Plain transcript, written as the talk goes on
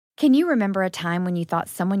Can you remember a time when you thought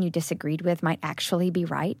someone you disagreed with might actually be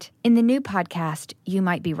right? In the new podcast, You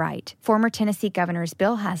Might Be Right, former Tennessee Governors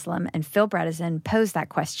Bill Haslam and Phil Bredesen pose that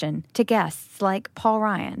question to guests like Paul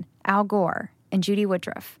Ryan, Al Gore, and Judy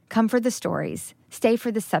Woodruff. Come for the stories, stay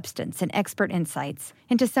for the substance and expert insights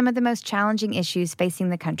into some of the most challenging issues facing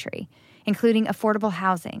the country, including affordable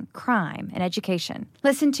housing, crime, and education.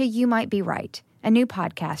 Listen to You Might Be Right, a new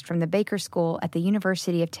podcast from the Baker School at the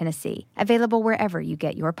University of Tennessee, available wherever you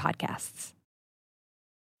get your podcasts.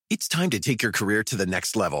 It's time to take your career to the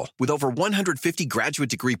next level. With over 150 graduate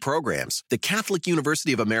degree programs, the Catholic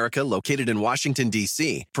University of America, located in Washington,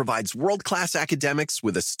 D.C., provides world-class academics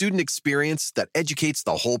with a student experience that educates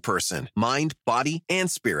the whole person, mind, body,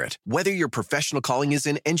 and spirit. Whether your professional calling is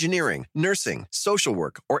in engineering, nursing, social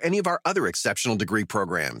work, or any of our other exceptional degree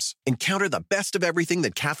programs, encounter the best of everything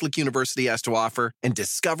that Catholic University has to offer and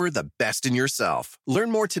discover the best in yourself.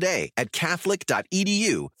 Learn more today at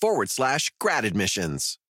catholic.edu/grad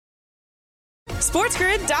admissions.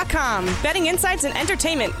 SportsGrid.com. Betting insights and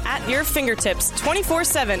entertainment at your fingertips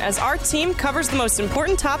 24/7 as our team covers the most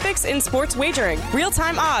important topics in sports wagering.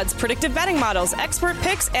 Real-time odds, predictive betting models, expert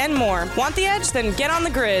picks, and more. Want the edge? Then get on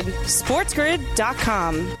the grid.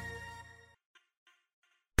 SportsGrid.com.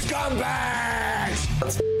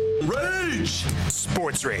 Scumbags! Rage!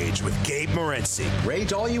 Sports Rage with Gabe Morency.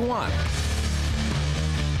 Rage all you want.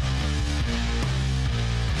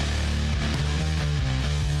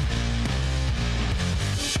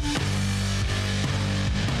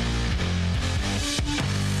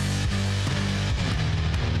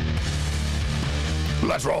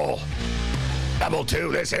 Let's roll. Level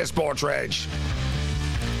 2, this is Sports Rage.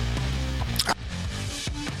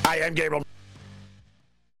 I am Gabriel.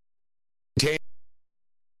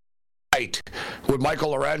 With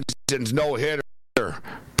Michael Lorenzen's no-hitter.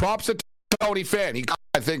 Props to Tony Finn.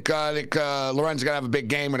 I think Lorenzen's going to have a big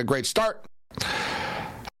game and a great start.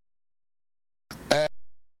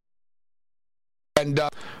 And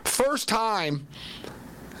first time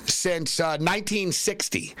since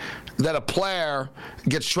 1960 that a player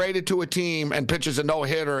gets traded to a team and pitches a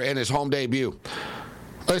no-hitter in his home debut.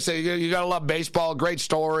 Let's say you got to love baseball. Great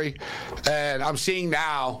story. And I'm seeing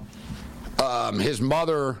now his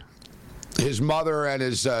mother and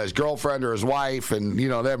his girlfriend or his wife, and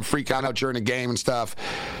them freak out during the game and stuff.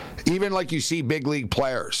 Even like you see big league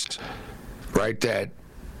players, right? That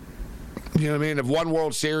have won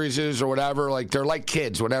World Series or whatever. Like they're like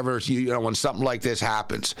kids whenever when something like this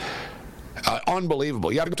happens.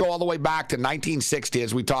 Unbelievable. You have to go all the way back to 1960,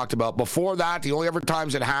 as we talked about. Before that, the only other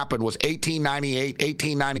times it happened was 1898,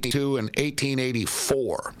 1892, and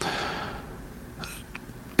 1884.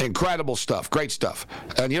 Incredible stuff. Great stuff.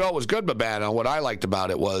 And what was good, Babano, what I liked about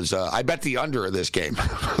it was I bet the under of this game.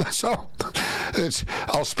 So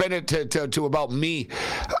I'll spin it to about me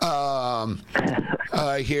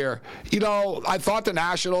here. I thought the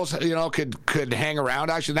Nationals, could hang around.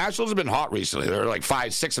 Actually, the Nationals have been hot recently. They're like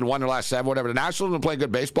 5-6-1 their last 7, whatever. The Nationals have been playing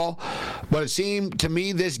good baseball. But it seemed, to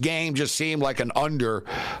me, this game just seemed like an under.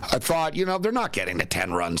 I thought, they're not getting to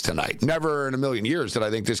 10 runs tonight. Never in a million years did I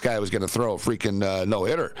think this guy was going to throw a freaking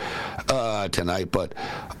no-hitter tonight. But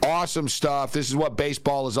awesome stuff. This is what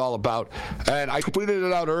baseball is all about. And I tweeted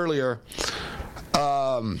it out earlier.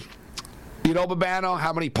 Babano,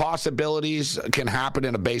 how many possibilities can happen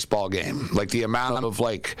in a baseball game? Like the amount of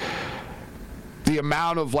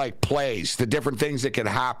plays, the different things that can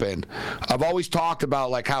happen. I've always talked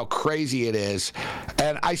about how crazy it is,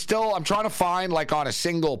 and I'm trying to find on a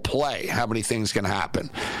single play how many things can happen.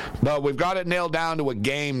 But we've got it nailed down to a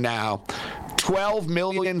game now.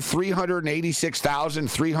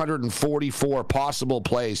 12,386,344 possible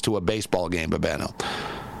plays to a baseball game, Babano.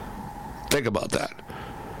 Think about that.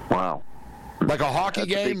 Wow. Like a hockey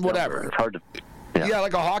game, whatever. It's hard to... Yeah,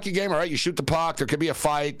 like a hockey game, all right, you shoot the puck, there could be a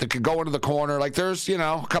fight, that could go into the corner. There's,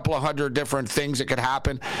 a couple of hundred different things that could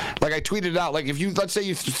happen. Like I tweeted out, let's say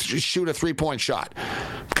you shoot a 3-point shot.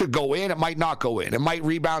 It could go in, it might not go in. It might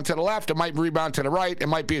rebound to the left, it might rebound to the right, it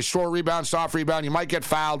might be a short rebound, soft rebound, you might get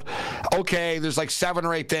fouled. Okay, there's 7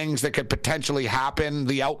 or 8 things that could potentially happen,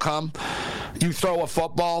 the outcome. You throw a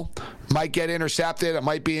football, might get intercepted, it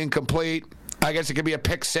might be incomplete. I guess it could be a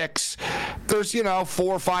pick six. There's, 4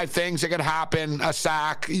 or 5 things that could happen, a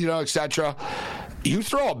sack, etc. You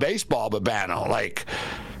throw a baseball, Babano, like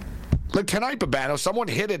tonight, Babano, someone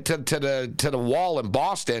hit it to the wall in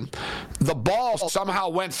Boston. The ball somehow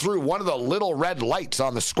went through one of the little red lights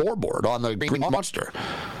on the scoreboard on the Green Monster.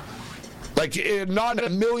 Like, not in a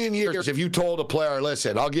million years if you told a player,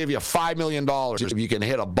 listen, I'll give you $5 million if you can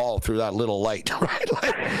hit a ball through that little light, right?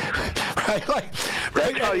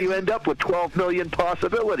 That's how you end up with 12 million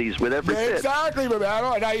possibilities with every pitch. Exactly,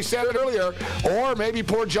 Romano. And now you said it earlier. Or maybe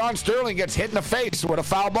poor John Sterling gets hit in the face with a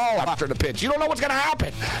foul ball after the pitch. You don't know what's going to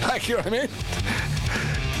happen. Like, you know what I mean?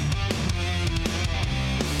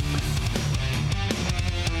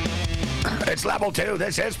 It's level 2.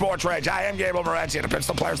 This is Sports Rage. I am Gabriel Morency. The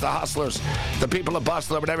Pistol Players, the Hustlers, the people of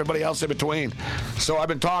Bustler, and everybody else in between. So I've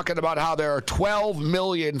been talking about how there are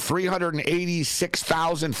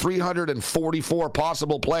 12,386,344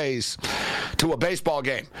 possible plays to a baseball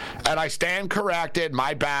game. And I stand corrected.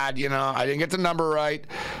 My bad. You know, I didn't get the number right.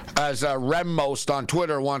 As Remmost on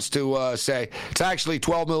Twitter wants to say, it's actually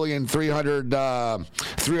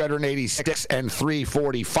 12,386 and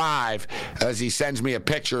 345 as he sends me a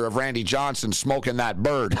picture of Randy Johnson smoking that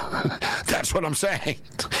bird. That's what I'm saying,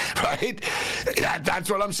 right? That's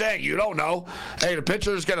what I'm saying. You don't know. Hey, the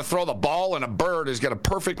pitcher is going to throw the ball, and a bird is going to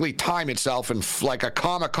perfectly time itself and like a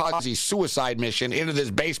kamikaze suicide mission into this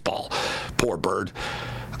baseball. Poor bird.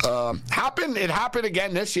 It happened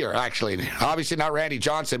again this year, actually. Obviously not Randy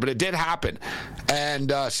Johnson, but it did happen.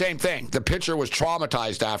 And same thing. The pitcher was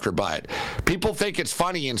traumatized after by it. People think it's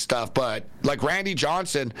funny and stuff, but like Randy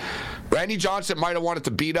Johnson might have wanted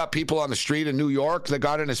to beat up people on the street in New York that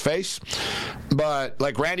got in his face. But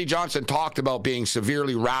like Randy Johnson talked about being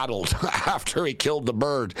severely rattled after he killed the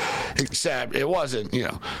bird. Except it wasn't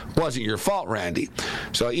your fault, Randy.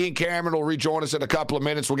 So Ian Cameron will rejoin us in a couple of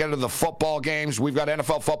minutes. We'll get into the football games. We've got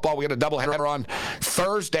NFL football. We got a doubleheader on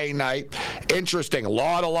Thursday night. Interesting. A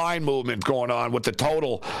lot of line movement going on with the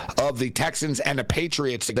total of the Texans and the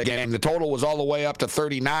Patriots game. The total was all the way up to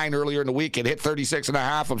 39 earlier in the week. It hit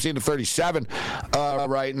 36.5. I'm seeing the 37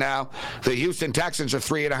 right now. The Houston Texans are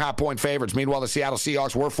 3.5-point favorites. Meanwhile, the Seattle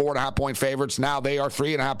Seahawks were 4.5-point favorites. Now they are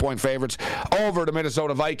 3.5-point favorites over the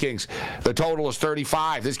Minnesota Vikings. The total is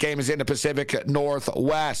 35. This game is in the Pacific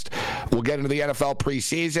Northwest. We'll get into the NFL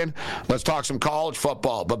preseason. Let's talk some college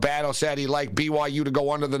football. Babano said he liked BYU to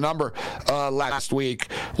go under the number last week.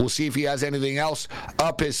 We'll see if he has anything else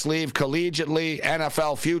up his sleeve. Collegiately,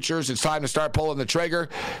 NFL futures, it's time to start pulling the trigger.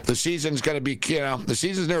 The season's going to be, the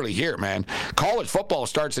season's nearly here, man. College football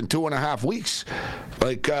starts in 2.5 weeks.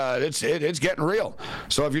 Like, it's getting real.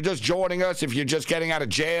 So if you're just joining us, if you're just getting out of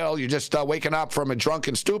jail, you're just waking up from a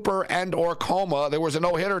drunken stupor and or coma, there was a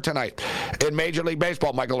no-hitter tonight in Major League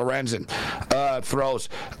Baseball. Michael Lorenzen throws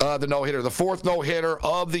the no-hitter, the 4th no-hitter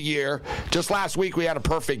of the year. Just last week we had a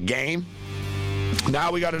perfect game.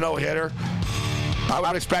 Now we got a no-hitter. I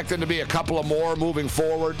would expect them to be a couple of more moving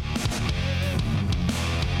forward.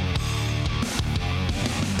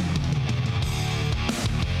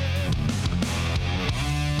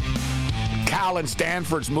 Cal and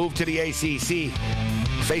Stanford's move to the ACC,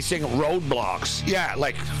 facing roadblocks. Yeah,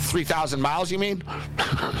 like 3,000 miles, you mean?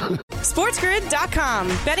 SportsGrid.com.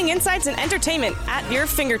 Betting insights and entertainment at your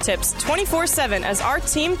fingertips 24/7 as our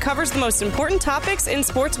team covers the most important topics in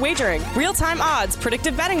sports wagering. Real-time odds,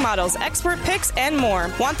 predictive betting models, expert picks, and more.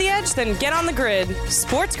 Want the edge? Then get on the grid.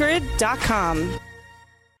 SportsGrid.com.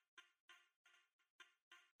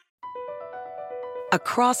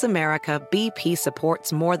 Across America, BP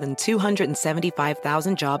supports more than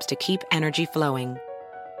 275,000 jobs to keep energy flowing.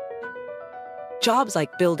 Jobs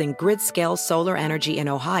like building grid-scale solar energy in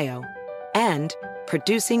Ohio and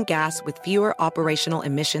producing gas with fewer operational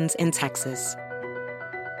emissions in Texas.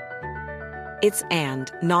 It's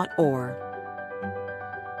and, not or.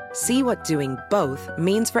 See what doing both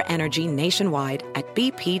means for energy nationwide at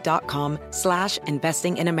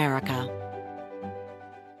bp.com/investing in America.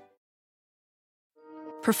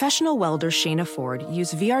 Professional welder Shayna Ford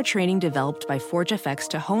used VR training developed by ForgeFX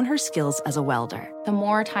to hone her skills as a welder. The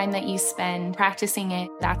more time that you spend practicing it,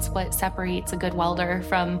 that's what separates a good welder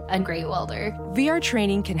from a great welder. VR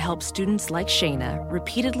training can help students like Shayna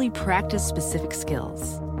repeatedly practice specific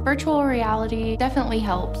skills. Virtual reality definitely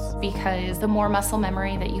helps because the more muscle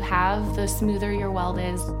memory that you have, the smoother your weld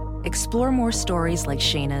is. Explore more stories like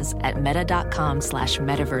Shayna's at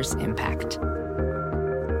meta.com/metaverseimpact.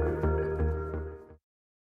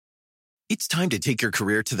 It's time to take your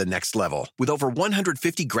career to the next level. With over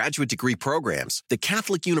 150 graduate degree programs, the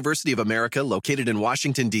Catholic University of America, located in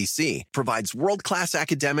Washington, D.C., provides world-class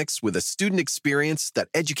academics with a student experience that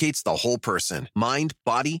educates the whole person, mind,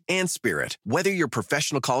 body, and spirit. Whether your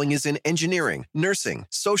professional calling is in engineering, nursing,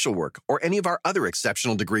 social work, or any of our other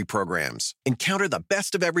exceptional degree programs, encounter the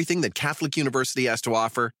best of everything that Catholic University has to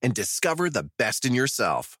offer and discover the best in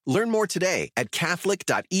yourself. Learn more today at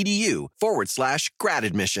catholic.edu/grad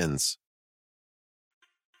admissions.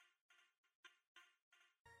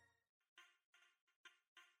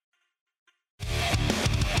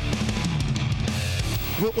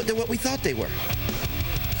 They're what we thought they were.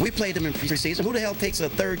 We played them in preseason. Who the hell takes a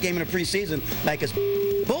third game in the preseason like it's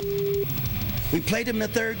bull? We played them in the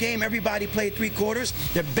third game. Everybody played 3 quarters.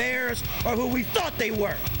 The Bears are who we thought they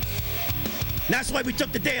were. And that's why we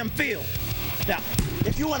took the damn field. Now,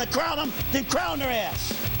 if you want to crown them, then crown their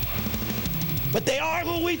ass. But they are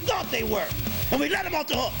who we thought they were. And we let them off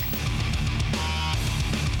the hook.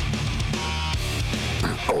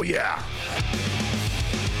 Oh, yeah.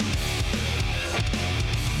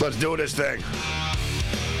 Let's do this thing.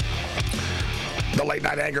 The Late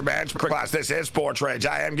Night Anger Management Class. This is Sports Rage.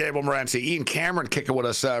 I am Gabriel Morency. Ian Cameron kicking with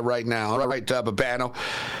us right now. All right, Babano.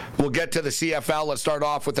 We'll get to the CFL. Let's start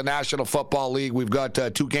off with the National Football League. We've got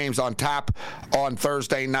 2 games on tap on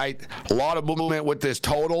Thursday night. A lot of movement with this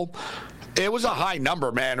total. It was a high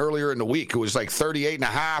number, man, earlier in the week. It was like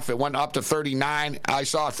 38.5. It went up to 39. I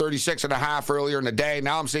saw 36.5 earlier in the day.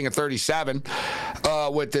 Now I'm seeing a 37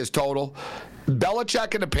 with this total.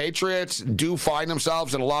 Belichick and the Patriots do find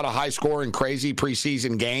themselves in a lot of high-scoring, crazy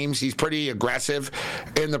preseason games. He's pretty aggressive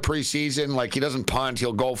in the preseason. Like, he doesn't punt.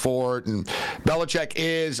 He'll go for it. And Belichick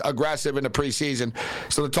is aggressive in the preseason.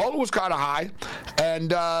 So the total was kind of high.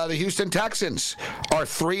 And the Houston Texans are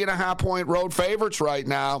 3.5-point road favorites right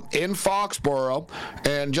now in Foxborough.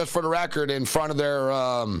 And just for the record, in front of their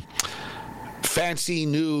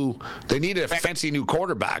they needed a fancy new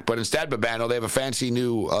quarterback, but instead, Babano, they have a fancy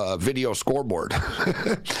new video scoreboard.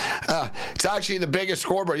 It's actually the biggest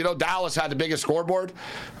scoreboard. You know, Dallas had the biggest scoreboard.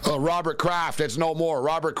 Robert Kraft, it's no more.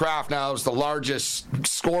 Robert Kraft now is the largest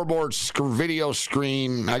scoreboard video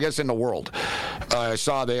screen, I guess, in the world. I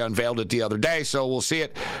saw they unveiled it the other day, so we'll see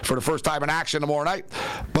it for the first time in action tomorrow night.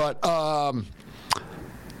 But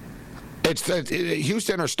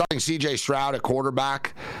Houston are starting C.J. Stroud at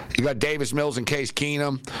quarterback. You got Davis Mills and Case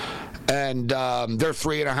Keenum, and they're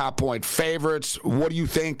 3.5-point favorites. What do you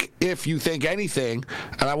think, if you think anything?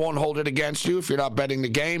 And I won't hold it against you if you're not betting the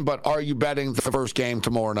game, but are you betting the first game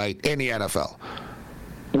tomorrow night in the NFL?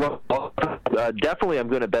 Well, definitely I'm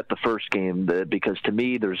going to bet the first game because to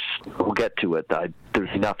me, we'll get to it.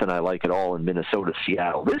 There's nothing I like at all in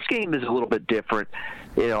Minnesota-Seattle. This game is a little bit different.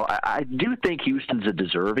 You know, I do think Houston's a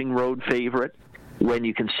deserving road favorite when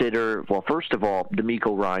you consider, well, first of all,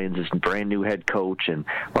 DeMeco Ryans is a brand new head coach, and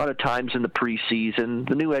a lot of times in the preseason,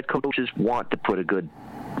 the new head coaches want to put a good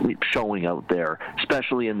showing out there,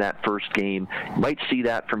 especially in that first game. You might see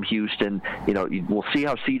that from Houston. You know, we'll see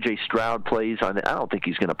how C.J. Stroud plays on it. I don't think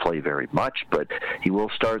he's going to play very much, but he will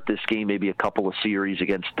start this game, maybe a couple of series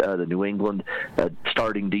against the New England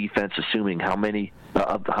starting defense, assuming how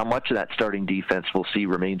much of that starting defense we'll see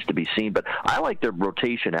remains to be seen. But I like their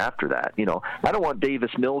rotation after that. You know, I don't want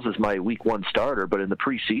Davis Mills as my week 1 starter, but in the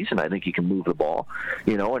preseason, I think he can move the ball.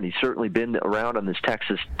 You know, and he's certainly been around on this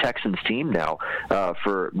Texans team now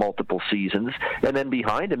for multiple seasons. And then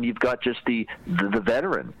behind him, you've got just the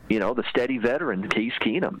veteran, you know, the steady veteran, Case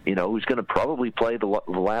Keenum, you know, who's going to probably play the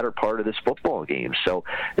latter part of this football game. So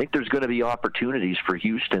I think there's going to be opportunities for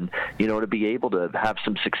Houston, you know, to be able to have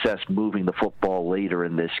some success moving the football later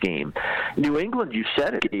in this game. New England, you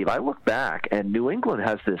said it, Dave. I look back, and New England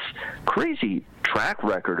has this crazy track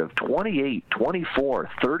record of 28, 24,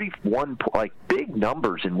 31, like big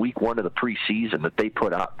numbers in week 1 of the preseason that they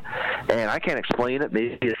put up. And I can't explain it.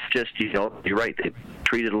 Maybe it's just, you know, you're right. They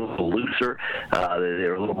treated a little looser.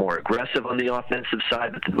 They're a little more aggressive on the offensive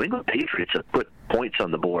side. But the New England Patriots have put points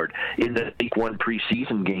on the board in the week 1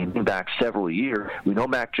 preseason game back several years. We know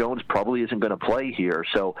Mac Jones probably isn't going to play here.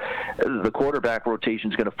 So the quarterback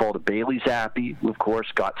rotation is going to fall to Bailey Zappi, who, of course,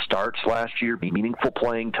 got starts last year, meaningful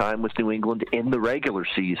playing time with New England in the regular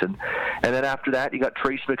season. And then after that, you got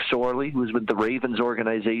Trace McSorley, who was with the Ravens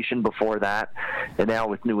organization before that, and now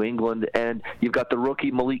with New England. And you've got the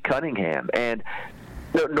rookie Malik Cunningham. And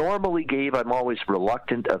normally, Gabe, I'm always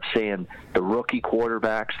reluctant of saying the rookie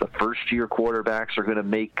quarterbacks, the first-year quarterbacks are going to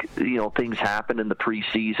make, you know, things happen in the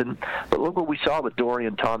preseason. But look what we saw with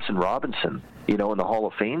Dorian Thompson-Robinson, you know, in the Hall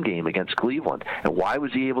of Fame game against Cleveland. And why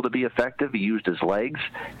was he able to be effective? He used his legs.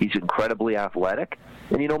 He's incredibly athletic.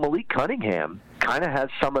 And, you know, Malik Cunningham kind of has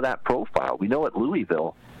some of that profile. We know at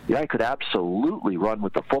Louisville, the guy could absolutely run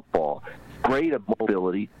with the football. Great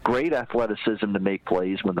mobility, great athleticism to make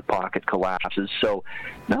plays when the pocket collapses. So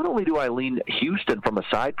not only do I lean Houston from a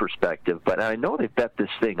side perspective, but I know they've bet this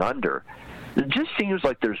thing under. It just seems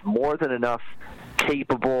like there's more than enough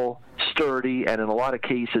capable, sturdy, and in a lot of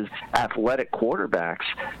cases, athletic quarterbacks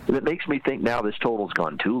that makes me think now this total's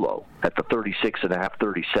gone too low at the 36.5,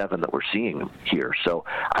 37 that we're seeing here. So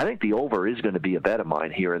I think the over is going to be a bet of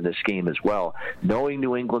mine here in this game as well, knowing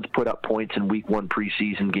New England's put up points in week 1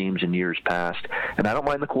 preseason games in years past, and I don't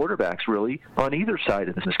mind the quarterbacks really on either side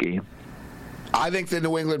of this game. I think the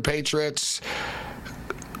New England Patriots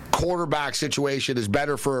quarterback situation is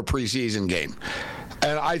better for a preseason game.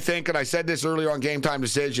 And I think, and I said this earlier on Game Time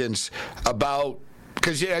Decisions about,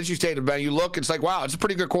 because as you stated, Ben, you look, it's like, wow, it's a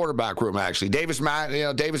pretty good quarterback room, actually. Davis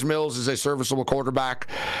Mills is a serviceable quarterback.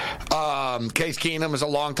 Case Keenum is a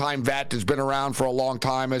longtime vet that's been around for a long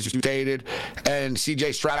time, as you stated. And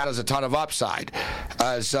C.J. Stroud has a ton of upside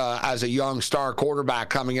as a young star quarterback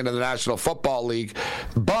coming into the National Football League.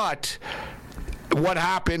 But what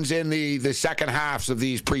happens in the second halves of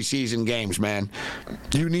these preseason games, man?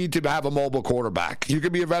 You need to have a mobile quarterback. You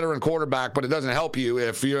could be a veteran quarterback, but it doesn't help you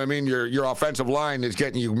if, you know what I mean, your offensive line is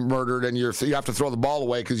getting you murdered and you have to throw the ball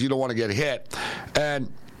away because you don't want to get hit.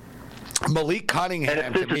 And Malik Cunningham.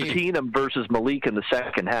 And if this is Keenum versus Malik in the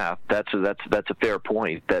second half, that's a fair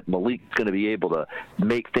point. That Malik's going to be able to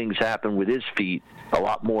make things happen with his feet a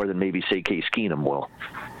lot more than maybe, say, Case Keenum will.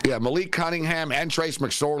 Yeah, Malik Cunningham and Trace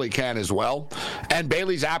McSorley can as well. And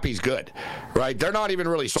Bailey Zappe's good, right? They're not even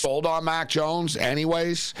really sold on Mac Jones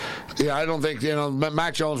anyways. Yeah, I don't think,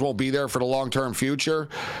 Mac Jones won't be there for the long-term future.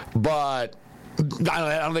 But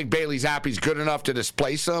I don't think Bailey Zappe's good enough to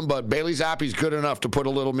displace him, but Bailey Zappe's good enough to put a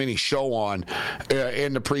little mini show on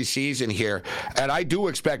in the preseason here. And I do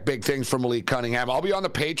expect big things from Malik Cunningham. I'll be on the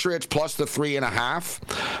Patriots plus the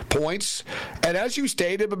 3.5 points. And as you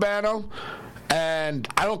stated, Babano, and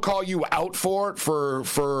I don't call you out for it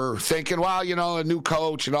for thinking, well, a new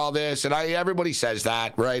coach and all this. And everybody says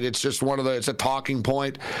that, right? It's just it's a talking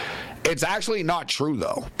point. It's actually not true,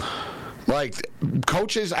 though. Like,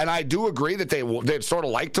 coaches, and I do agree that they sort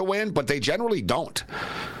of like to win, but they generally don't,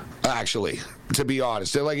 actually, to be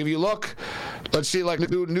honest. They're like, if you look, let's see, like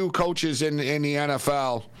new coaches in the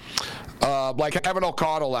NFL, like Kevin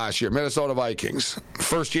O'Connell last year, Minnesota Vikings.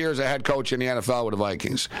 First year as a head coach in the NFL with the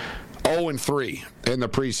Vikings. 0-3 in the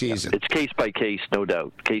preseason. It's case by case, no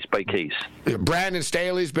doubt. Case by case. Brandon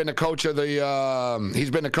Staley's been the coach of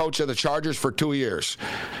the Chargers for 2 years.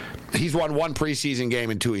 He's won one preseason game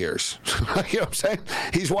in 2 years. You know what I'm saying?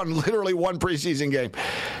 He's won literally one preseason game.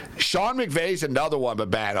 Sean McVay's another one,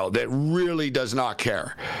 Babano, that really does not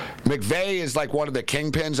care. McVay is like one of the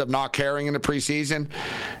kingpins of not caring in the preseason.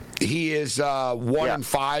 He is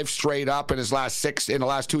 1-5 straight up in his last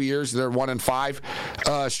 2 years. They're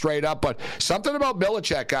 1-5 straight up. But something about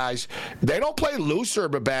Belichick, guys, they don't play looser,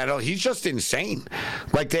 Babano. He's just insane.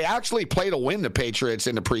 Like, they actually play to win the Patriots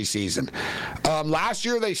in the preseason. Last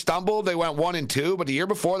year they stumbled. They went 1-2, but the year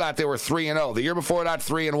before that they were 3-0. The year before that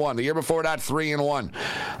 3-1. The year before that 3-1.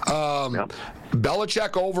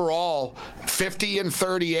 Belichick overall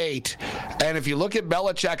 50-38, and if you look at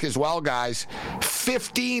Belichick as well, guys,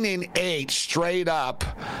 15-8 straight up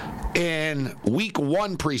in week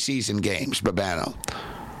 1 preseason games, Babano.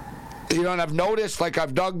 And I've noticed, like,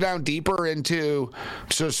 I've dug down deeper into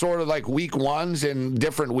sort of like week ones in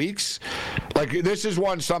different weeks. Like, this is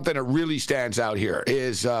something that really stands out here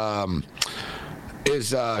is Sean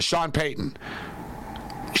Payton.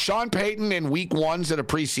 Sean Payton in week 1s of the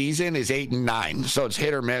preseason is 8-9, so it's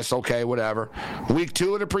hit or miss. Okay, whatever. Week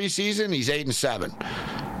 2 of the preseason, he's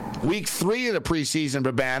 8-7. Week 3 of the preseason,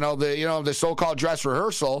 Babano, the so-called dress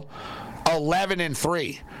rehearsal,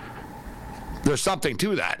 11-3. There's something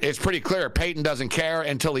to that. It's pretty clear Payton doesn't care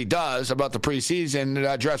until he does about the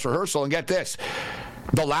preseason dress rehearsal. And get this,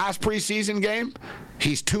 the last preseason game,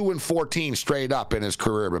 he's 2-14 straight up in his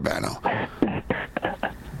career, Babano.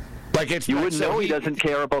 You wouldn't know he doesn't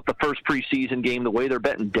care about the first preseason game the way they're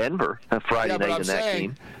betting Denver Friday night in that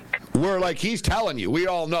game. We're like, he's telling you. We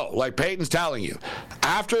all know. Like, Peyton's telling you.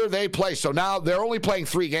 After they play, so now they're only playing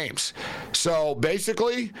 3 games. So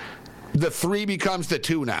basically, the 3 becomes the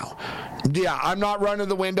 2 now. Yeah, I'm not running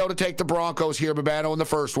the window to take the Broncos here, Babano, in the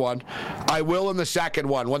first one. I will in the second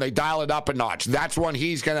one when they dial it up a notch. That's when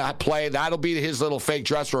he's going to play. That'll be his little fake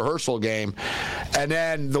dress rehearsal game. And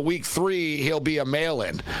then the week 3, he'll be a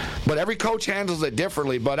mail-in. But every coach handles it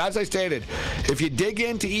differently. But as I stated, if you dig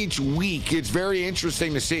into each week, it's very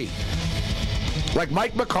interesting to see. Like,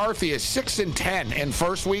 Mike McCarthy is 6-10 in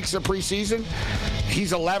first weeks of preseason.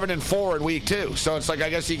 He's 11-4 in week 2. So it's like, I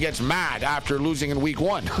guess he gets mad after losing in week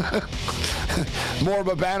 1. More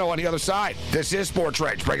Babano on the other side. This is Sports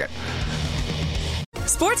Rage. Bring it.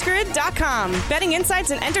 SportsGrid.com. Betting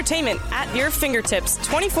insights and entertainment at your fingertips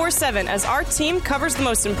 24/7 as our team covers the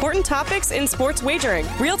most important topics in sports wagering.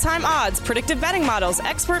 Real-time odds, predictive betting models,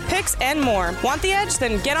 expert picks, and more. Want the edge?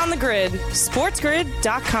 Then get on the grid.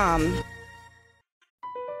 SportsGrid.com.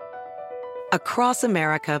 Across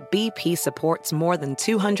America, BP supports more than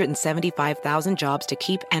 275,000 jobs to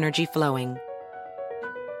keep energy flowing.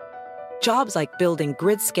 Jobs like building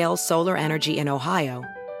grid-scale solar energy in Ohio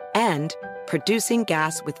and producing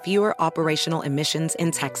gas with fewer operational emissions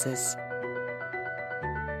in Texas.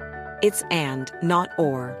 It's and, not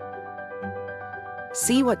or.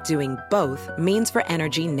 See what doing both means for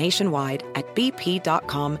energy nationwide at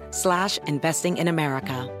bp.com/investing in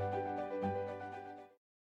America.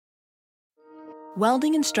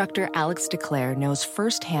 Welding instructor Alex DeClaire knows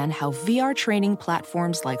firsthand how VR training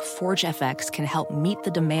platforms like ForgeFX can help meet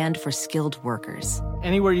the demand for skilled workers.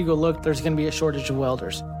 Anywhere you go look, there's going to be a shortage of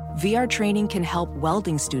welders. VR training can help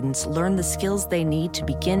welding students learn the skills they need to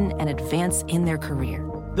begin and advance in their career.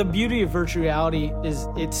 The beauty of virtual reality is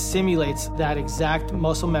it simulates that exact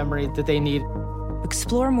muscle memory that they need.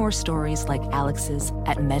 Explore more stories like Alex's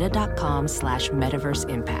at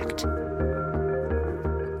meta.com/metaverseimpact.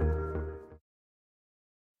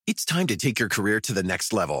 It's time to take your career to the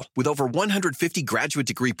next level. With over 150 graduate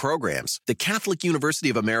degree programs, the Catholic University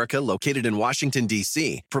of America, located in Washington,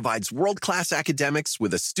 D.C., provides world-class academics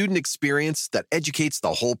with a student experience that educates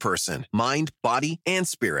the whole person, mind, body, and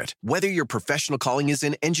spirit. Whether your professional calling is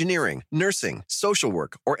in engineering, nursing, social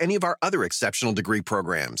work, or any of our other exceptional degree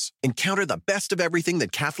programs, encounter the best of everything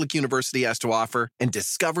that Catholic University has to offer and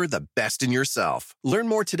discover the best in yourself. Learn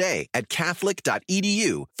more today at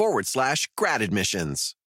catholic.edu/grad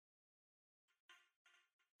admissions.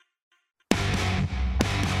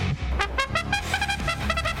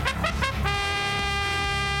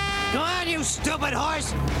 Go on, you stupid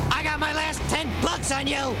horse! I got my last 10 bucks on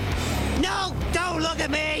you! No, don't look at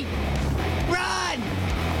me! Run!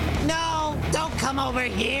 No, don't come over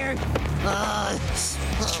here! Oh,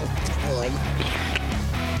 boy.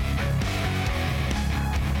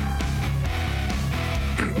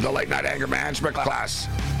 The late night anger management class.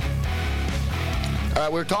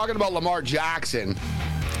 We're talking about Lamar Jackson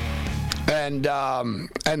and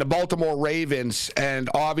the Baltimore Ravens, and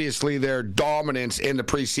obviously their dominance in the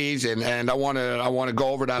preseason. And I want to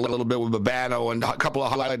go over that a little bit with Babano and a couple of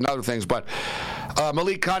highlights and other things. But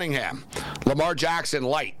Malik Cunningham, Lamar Jackson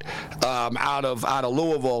light out of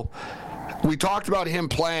Louisville. We talked about him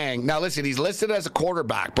playing. Now listen, he's listed as a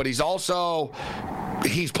quarterback, but he's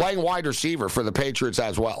playing wide receiver for the Patriots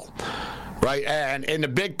as well. Right, and in the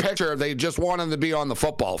big picture, they just want him to be on the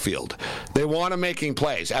football field. They want him making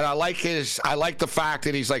plays, and I like the fact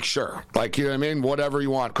that he's like, sure, like, you know what I mean, whatever you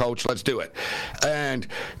want, coach, let's do it. And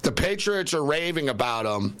the Patriots are raving about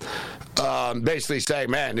him, basically saying,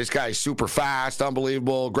 man, this guy's super fast,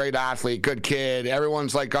 unbelievable, great athlete, good kid.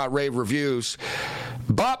 Everyone's like got rave reviews,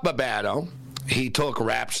 but Babano, he took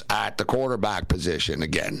reps at the quarterback position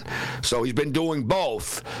again. So he's been doing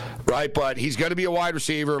both, right? But he's going to be a wide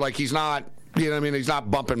receiver. Like, he's not, you know what I mean? He's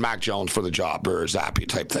not bumping Mac Jones for the job or a Zappy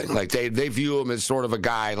type thing. Like, they view him as sort of a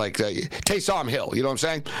guy like Taysom Hill. You know what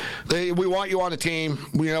I'm saying? We want you on the team.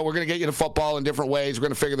 We're going to get you to football in different ways. We're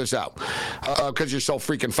going to figure this out because you're so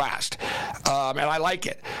freaking fast. And I like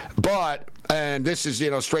it. But... And this is,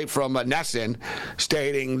 straight from Nesson,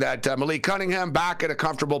 stating that Malik Cunningham back at a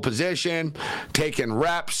comfortable position, taking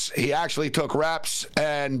reps. He actually took reps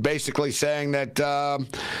and basically saying that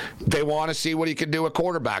they want to see what he can do at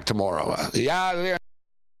quarterback tomorrow.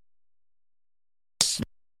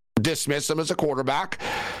 Dismiss him as a quarterback.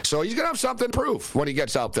 So he's going to have something to prove when he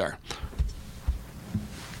gets out there.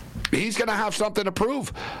 He's going to have something to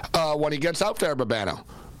prove when he gets out there, Babano.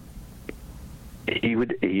 He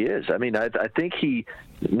is. I mean, I think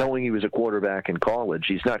knowing he was a quarterback in college,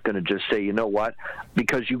 he's not going to just say, you know what,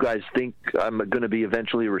 because you guys think I'm going to be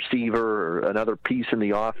eventually a receiver or another piece in the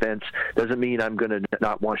offense, doesn't mean I'm going to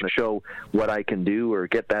not want to show what I can do or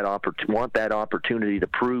get that want that opportunity to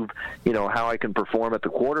prove, how I can perform at the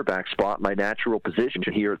quarterback spot, my natural position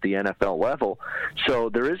here at the NFL level. So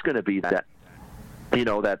there is going to be that,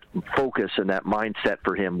 that focus and that mindset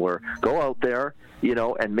for him where go out there,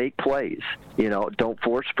 and make plays. Don't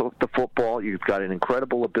force the football. You've got an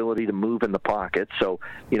incredible ability to move in the pocket. So,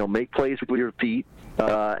 make plays with your feet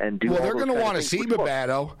and do. Well, they're going to want to see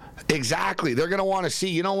Babano. Exactly. They're going to want to see,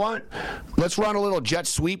 you know what? Let's run a little jet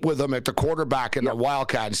sweep with them at the quarterback in the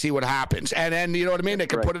Wildcat and see what happens. And then, you know what I mean? They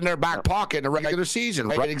can put it in their back pocket in the regular season.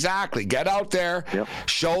 Right? Exactly. Get out there.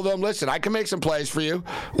 Show them, listen, I can make some plays for you.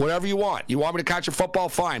 Whatever you want. You want me to catch a football?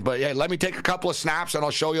 Fine. But, hey, let me take a couple of snaps and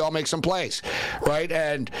I'll show you I'll make some plays. Right?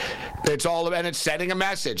 And it's sending a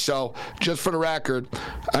message. So, just for the record,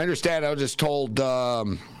 I understand I was just told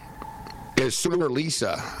is Sooner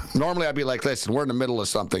Lisa. Normally I'd be like, listen, we're in the middle of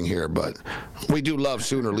something here, but we do love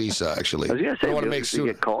Sooner Lisa, actually. I was going to say, I want to make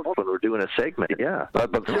Sooner. Get called when we're doing a segment, yeah.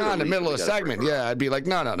 But in the middle of a segment, I'd be like,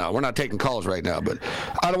 no, we're not taking calls right now, but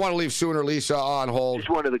I don't want to leave Sooner Lisa on hold. She's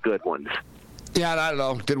one of the good ones. Yeah, I don't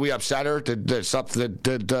know. Did we upset her? Did something?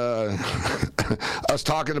 Did us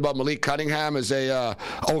talking about Malik Cunningham as a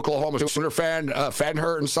Oklahoma Sooner fan offend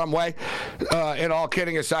her in some way? And all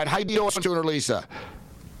kidding aside, how you doing, Sooner Lisa?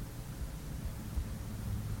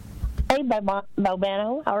 Hey,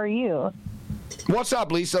 Bobano, how are you? What's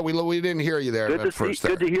up, Lisa? We didn't hear you there. Good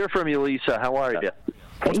to hear from you, Lisa. How are you?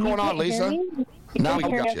 What's going on, Lisa? Now we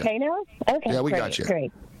got you. Okay now? Okay. Yeah, we got you.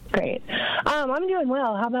 Great. I'm doing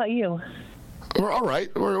well. How about you? We're all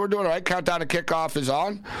right. We're doing all right. Countdown to kickoff is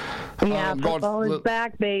on. Yeah, football is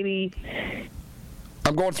back, baby.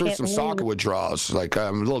 I'm going through some soccer withdrawals. Like,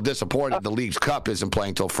 I'm a little disappointed the League's Cup isn't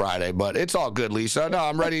playing till Friday, but it's all good, Lisa. No,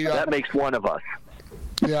 I'm ready. That makes one of us.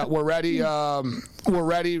 Yeah, we're ready. We're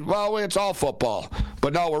ready. Well, it's all football.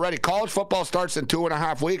 But no, we're ready. College football starts in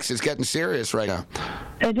 2.5 weeks. It's getting serious right now.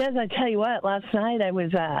 It does. I tell you what, last night I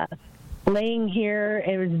was laying here.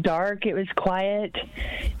 It was dark. It was quiet.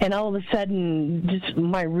 And all of a sudden, just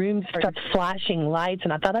my room starts flashing lights,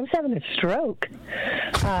 and I thought I was having a stroke.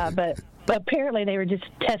 But apparently they were just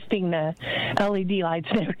testing the LED lights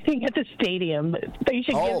and everything at the stadium. They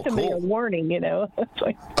should give somebody a warning, you know.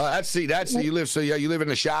 That's you live in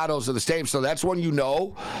the shadows of the stadium, so that's when you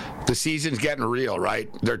know the season's getting real, right?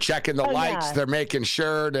 They're checking the lights, they're making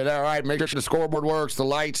sure that make sure the scoreboard works, the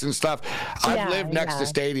lights and stuff. I've lived next to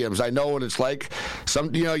stadiums. I know what it's like.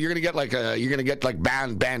 You're gonna get like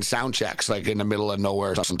band sound checks like in the middle of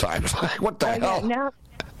nowhere sometimes. Like, what the hell?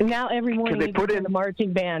 Now every morning you put in the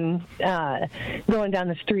marching band going down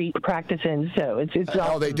the street practicing, so it's awesome.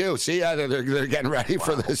 Oh, they do. See, they're getting ready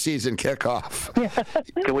for the season kickoff.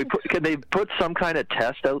 Can they put some kind of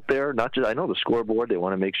test out there? Not just, I know the scoreboard. They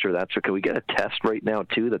want to make sure that's. So can we get a test right now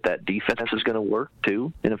too that defense is going to work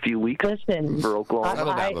too in a few weeks? Listen, for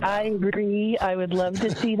Oklahoma. I agree. I would love to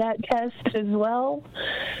see that test as well,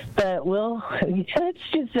 but it's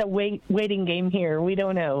just a waiting game here. We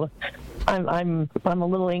don't know. I'm a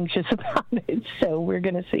little anxious about it, so we're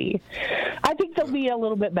going to see. I think they'll be a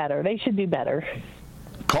little bit better. They should do better.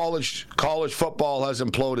 College football has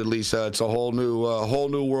imploded, Lisa. It's a whole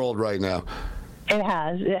new world right now. It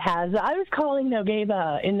has. I was calling, though, Gabe,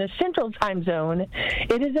 in the Central Time Zone.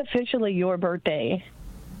 It is officially your birthday,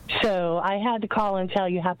 so I had to call and tell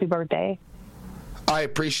you happy birthday. I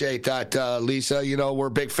appreciate that, Lisa. You know, we're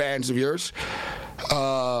big fans of yours.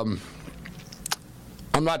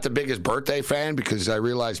 I'm not the biggest birthday fan because I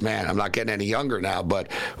realize, man, I'm not getting any younger now. But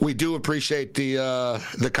we do appreciate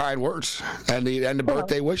the kind words and the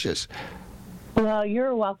birthday wishes. Well,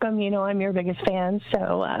 you're welcome. You know, I'm your biggest fan,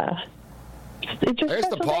 so it's just there's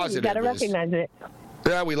the positive. You got to recognize it.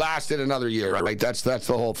 Yeah, we lasted another year, right? That's the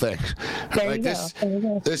whole thing. There you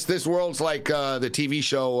go. This world's like the TV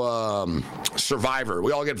show Survivor.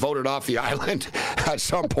 We all get voted off the island at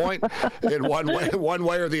some point in one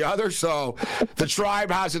way or the other. So the tribe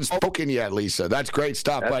hasn't spoken yet, Lisa. That's great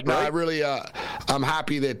stuff. That's but no, I really, I'm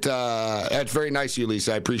happy that that's very nice of you,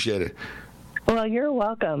 Lisa. I appreciate it. Well, you're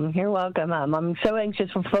welcome. You're welcome. I'm so anxious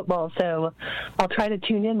for football, so I'll try to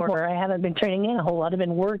tune in more. I haven't been tuning in a whole lot. I've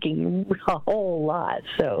been working a whole lot.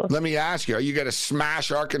 So let me ask you: are you going to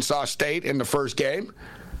smash Arkansas State in the first game?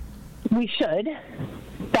 We should.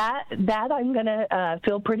 That I'm going to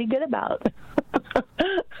feel pretty good about.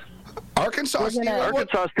 Arkansas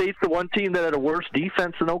State's the one team that had a worse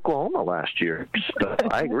defense than Oklahoma last year.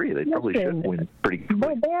 I agree. They probably should win pretty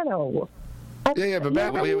quickly. Yeah, but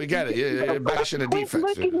we get it. You're bashing the defense.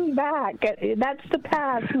 Looking back, that's the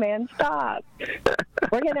past, man. Stop.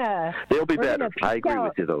 They'll be better. I agree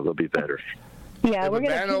with you, though. They'll be better. Yeah, we're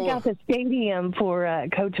going to check out the stadium for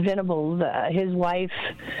Coach Venables. His wife,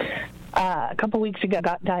 a couple weeks ago,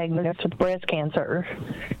 got diagnosed with breast cancer.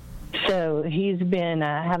 So he's been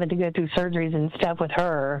having to go through surgeries and stuff with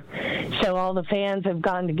her. So all the fans have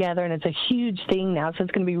gone together, and it's a huge thing now. So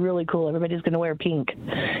it's going to be really cool. Everybody's going to wear pink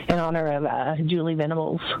in honor of Julie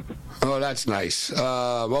Venables. Oh, that's nice.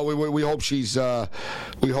 Well, we hope she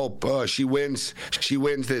wins. She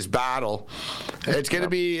wins this battle. It's going to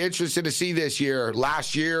be interesting to see this year.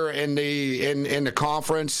 Last year in the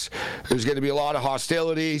conference, there's going to be a lot of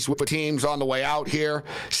hostilities with teams on the way out here.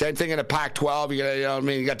 Same thing in the Pac-12.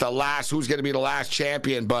 You got the who's going to be the last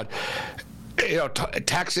champion, but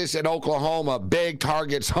Texas and Oklahoma, big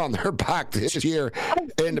targets on their back this year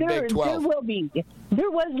in the Big 12. There will be.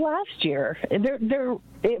 There was last year.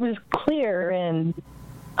 It was clear, and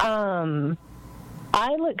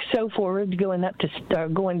I look so forward to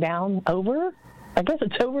going down over. I guess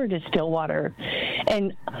it's over to Stillwater,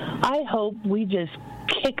 and I hope we just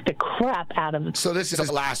kick the crap out of it. So this is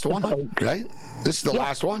the last one, right? This is the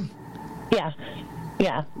last one.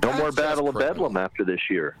 Yeah. No more Battle of Bedlam after this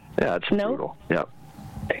year. Yeah, it's brutal. Yeah.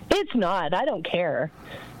 It's not. I don't care.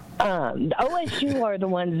 OSU are the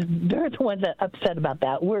ones. They're the ones that upset about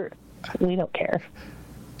that. We don't care.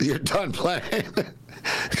 You're done playing.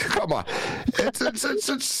 Come on.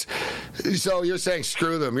 It's so you're saying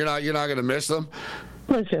screw them. You're not going to miss them.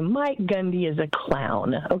 Listen, Mike Gundy is a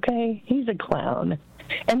clown. Okay, he's a clown,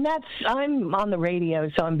 and I'm on the radio,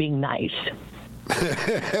 so I'm being nice.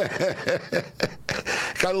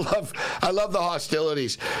 I love the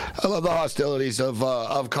hostilities. I love the hostilities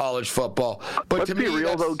of college football. But let's be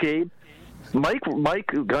real, though, Gabe. Mike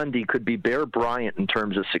Gundy could be Bear Bryant in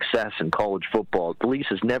terms of success in college football.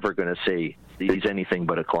 Lisa's never going to say he's anything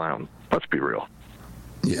but a clown. Let's be real.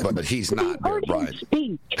 Yeah, but he's not Bear Bryant.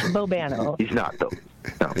 Speak, Bobano. He's not, though.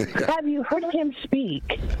 No. Have you heard him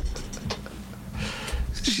speak?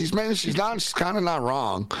 She's kind of not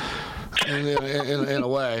wrong. In a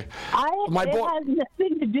way. It has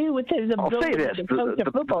nothing to do with his ability to coach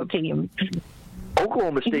a football team.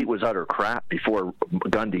 Oklahoma State was utter crap before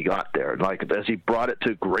Gundy got there. Like, as he brought it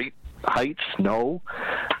to great heights, no.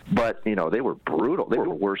 But, they were brutal. They were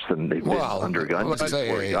worse than they've been under Gundy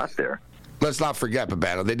before he got there. Let's not forget,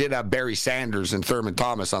 Babano, they did have Barry Sanders and Thurman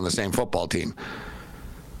Thomas on the same football team.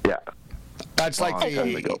 Yeah. That's like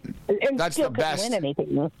that's the best. Win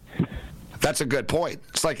anything. That's a good point.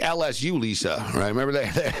 It's like LSU, Lisa, right? Remember they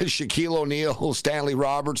had Shaquille O'Neal, Stanley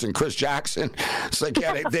Roberts, and Chris Jackson. It's like,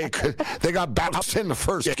 yeah, they got bounced in the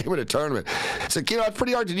first game of the tournament. It's like, it's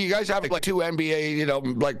pretty hard to do. You guys have like 2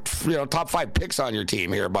 NBA, top 5 picks on your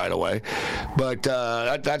team here, by the way. But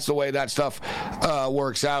that's the way that stuff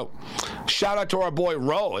works out. Shout out to our boy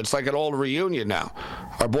Rowe. It's like an old reunion now.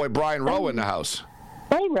 Our boy Brian Rowe in the house.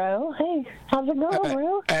 Hey, Ro. Hey, how's it going,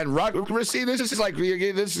 Ro? And see, this is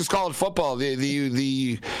college football.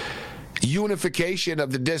 The unification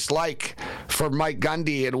of the dislike for Mike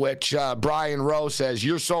Gundy, in which Brian Rowe says,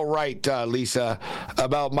 "You're so right, Lisa,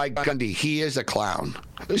 about Mike Gundy. He is a clown."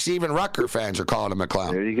 See, even Rutger fans are calling him a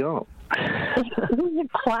clown. There you go. He's a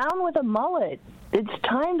clown with a mullet. It's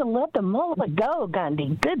time to let the mullet go,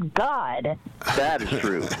 Gundy. Good God. That is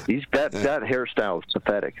true. That hairstyle is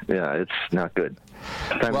pathetic. Yeah, it's not good.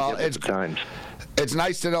 It's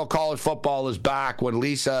nice to know college football is back when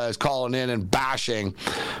Lisa is calling in and bashing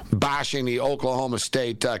the Oklahoma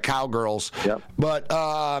State Cowgirls. Yep. But,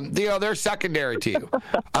 they're secondary to you.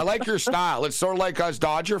 I like your style. It's sort of like us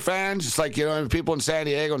Dodger fans. It's like, people in San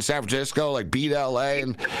Diego and San Francisco, like, beat L.A.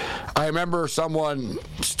 And I remember someone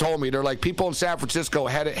told me, they're like, people in San Francisco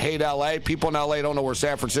hate L.A. People in L.A. don't know where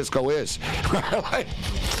San Francisco is.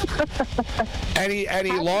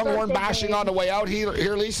 Any Longhorn bashing on the way out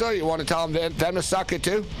here, Lisa? You want to tell them to suck it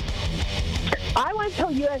too? I want to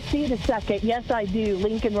tell USC to suck it. Yes, I do.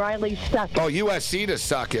 Lincoln Riley suck it. Oh, USC to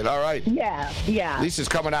suck it. All right. Yeah. Lisa's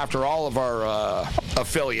coming after all of our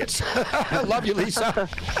affiliates. Love you, Lisa.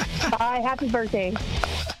 Hi, happy birthday.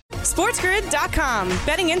 SportsGrid.com.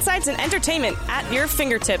 Betting insights and entertainment at your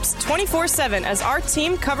fingertips 24/7 as our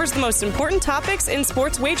team covers the most important topics in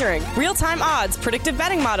sports wagering. Real-time odds, predictive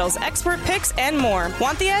betting models, expert picks, and more.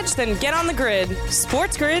 Want the edge? Then get on the grid.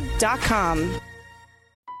 SportsGrid.com.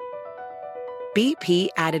 BP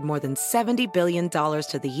added more than $70 billion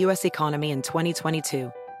to the U.S. economy in 2022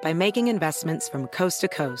 by making investments from coast to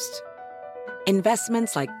coast.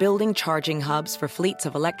 Investments like building charging hubs for fleets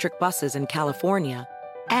of electric buses in California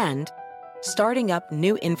and starting up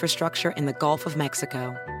new infrastructure in the Gulf of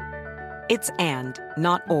Mexico. It's and,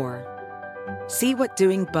 not or. See what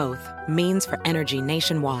doing both means for energy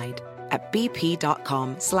nationwide at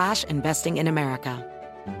bp.com/investing in America.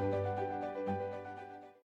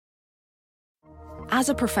 As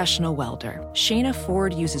a professional welder, Shayna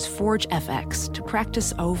Ford uses Forge FX to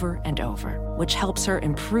practice over and over, which helps her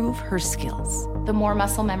improve her skills. The more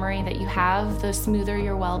muscle memory that you have, the smoother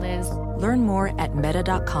your weld is. Learn more at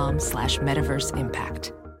meta.com/metaverse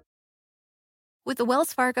impact. With the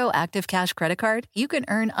Wells Fargo Active Cash Credit Card, you can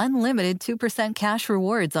earn unlimited 2% cash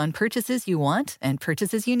rewards on purchases you want and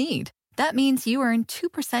purchases you need. That means you earn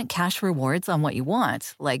 2% cash rewards on what you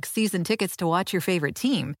want, like season tickets to watch your favorite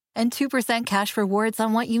team, and 2% cash rewards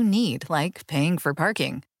on what you need, like paying for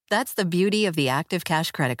parking. That's the beauty of the Active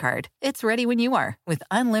Cash Credit Card. It's ready when you are, with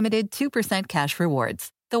unlimited 2% cash rewards.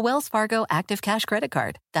 The Wells Fargo Active Cash Credit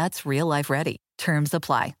Card. That's real life ready. Terms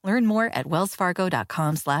apply. Learn more at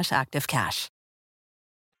wellsfargo.com/activecash.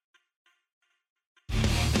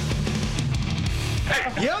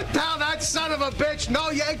 Hey, you tell that son of a bitch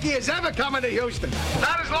no Yankee is ever coming to Houston.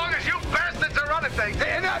 Not as long as you bastards are running things.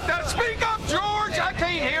 Hey, now speak up, George. I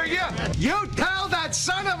can't hear you. You tell that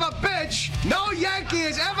son of a bitch no Yankee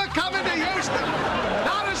is ever coming to Houston.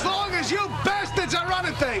 Not as long as you bastards are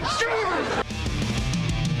running things.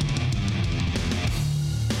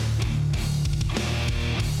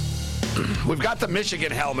 We've got the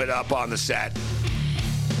Michigan helmet up on the set.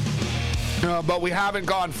 But we haven't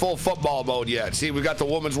gone full football mode yet. See, we've got the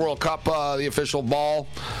Women's World Cup, the official ball.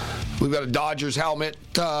 We've got a Dodgers helmet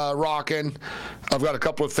rocking. I've got a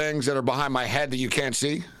couple of things that are behind my head that you can't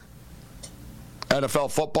see.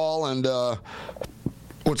 NFL football and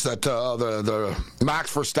what's that? The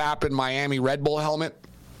Max Verstappen Miami Red Bull helmet.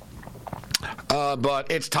 But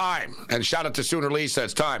it's time. And shout out to Sooner Lisa.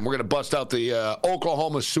 It's time. We're going to bust out the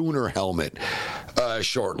Oklahoma Sooner helmet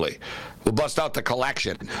shortly. We'll bust out the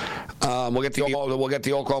collection. We'll get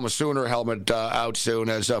the Oklahoma Sooner helmet out soon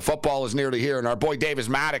as football is nearly here. And our boy Davis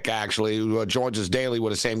Maddock, actually, who joins us daily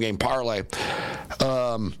with a same-game parlay.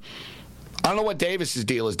 I don't know what Davis's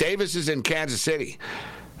deal is. Davis is in Kansas City.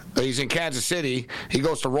 He's in Kansas City. He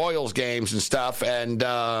goes to Royals games and stuff, and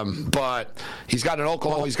but he's got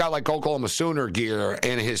like Oklahoma Sooner gear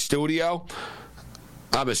in his studio.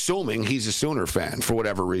 I'm assuming he's a Sooner fan for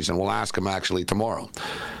whatever reason. We'll ask him actually tomorrow.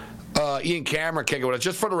 Ian Cameron kicking with us.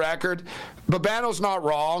 Just for the record, Babano's not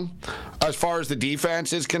wrong as far as the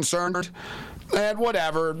defense is concerned, and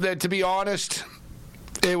whatever. To be honest,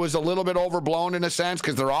 it was a little bit overblown in a sense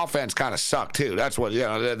because their offense kind of sucked too. That's what,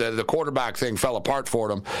 the quarterback thing fell apart for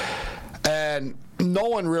them. And no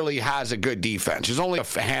one really has a good defense. There's only a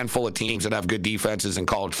handful of teams that have good defenses in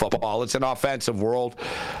college football. It's an offensive world.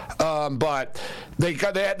 But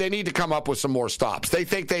they need to come up with some more stops. They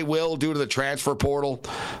think they will due to the transfer portal.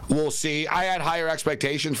 We'll see. I had higher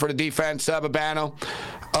expectations for the defense, Babano.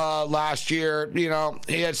 Last year,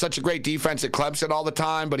 he had such a great defense at Clemson all the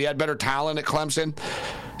time, but he had better talent at Clemson.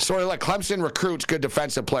 Sort of like Clemson recruits good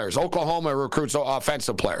defensive players. Oklahoma recruits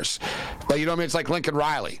offensive players. But you know what I mean? It's like Lincoln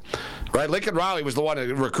Riley, right? Lincoln Riley was the one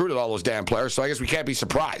that recruited all those damn players, so I guess we can't be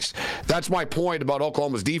surprised. That's my point about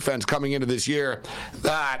Oklahoma's defense coming into this year,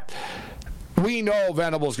 that we know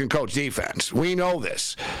Venables can coach defense. We know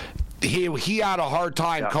this. He had a hard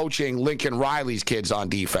time coaching Lincoln Riley's kids on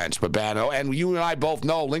defense, Babano. And you and I both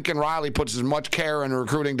know Lincoln Riley puts as much care in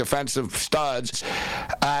recruiting defensive studs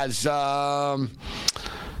as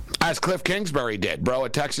Cliff Kingsbury did, bro,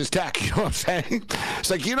 at Texas Tech. You know what I'm saying? It's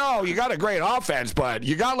like, you got a great offense, but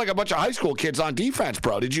you got like a bunch of high school kids on defense,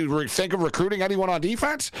 bro. Did you think of recruiting anyone on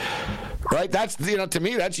defense? Right? That's, to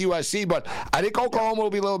me, that's USC, but I think Oklahoma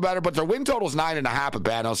will be a little better, but their win total is 9.5 at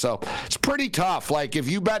Babano, so it's pretty tough. Like, if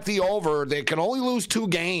you bet the over, they can only lose 2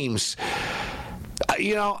 games.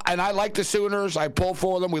 And I like the Sooners. I pull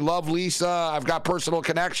for them. We love Lisa. I've got personal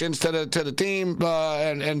connections to the team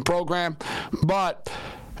and program, but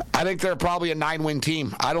I think they're probably a 9-win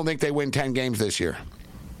team. I don't think they win 10 games this year.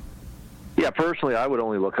 Yeah, personally, I would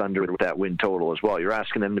only look under with that win total as well. You're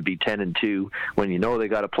asking them to be 10-2 when you know they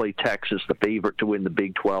got to play Texas, the favorite to win the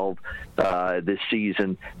Big 12 this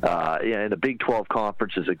season. And the Big 12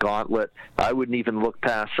 conference is a gauntlet. I wouldn't even look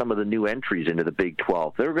past some of the new entries into the Big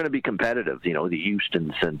 12. They're going to be competitive. The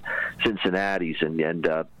Houstons and Cincinnatis and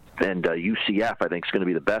UCF, I think, is going to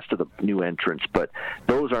be the best of the new entrants, but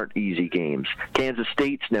those aren't easy games. Kansas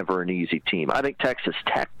State's never an easy team. I think Texas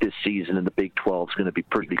Tech this season in the Big 12 is going to be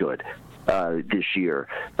pretty good this year.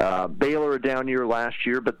 Baylor a down year last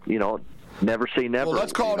year, but, never say never. Well,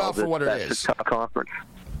 let's call it out for what it is. That's a tough conference.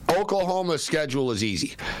 Oklahoma's schedule is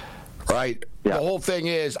easy, right? Yeah. The whole thing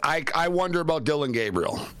is, I wonder about Dylan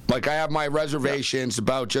Gabriel. Like, I have my reservations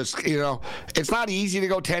about just, it's not easy to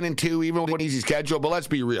go 10-2, even with an easy schedule, but let's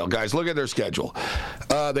be real, guys. Look at their schedule.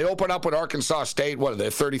 They open up with Arkansas State. What are they,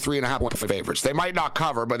 33.5 favorites? They might not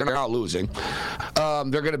cover, but they're not losing.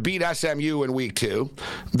 They're going to beat SMU in week 2.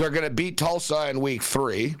 They're going to beat Tulsa in week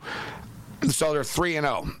 3. So they're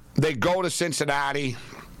 3-0. They go to Cincinnati.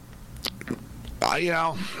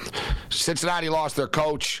 Cincinnati lost their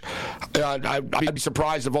coach. I'd be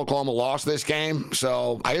surprised if Oklahoma lost this game.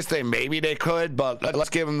 So I guess maybe they could, but let's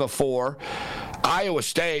give them the 4. Iowa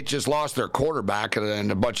State just lost their quarterback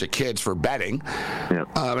and a bunch of kids for betting. Yep.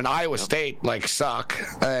 And Iowa State, suck.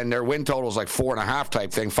 And their win total is 4.5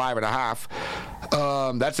 type thing,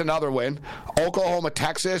 5.5. That's another win. Oklahoma,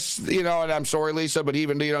 Texas, and I'm sorry, Lisa, but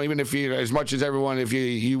even if you, as much as everyone, if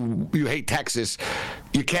you hate Texas,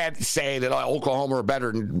 you can't say that Oklahoma are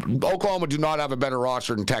better. Oklahoma do not have a better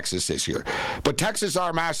roster than Texas this year. But Texas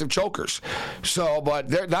are massive chokers. So, but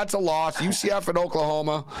that's a loss. UCF and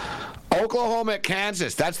Oklahoma. Oklahoma at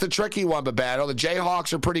Kansas. That's the tricky one, Babano. The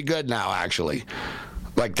Jayhawks are pretty good now, actually.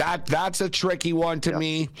 That's a tricky one to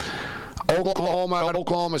me.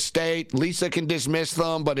 Oklahoma State. Lisa can dismiss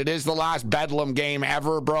them, but it is the last Bedlam game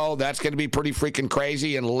ever, bro. That's going to be pretty freaking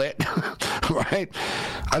crazy and lit, right?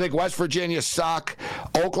 I think West Virginia suck.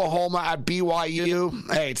 Oklahoma at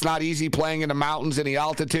BYU. Hey, it's not easy playing in the mountains in the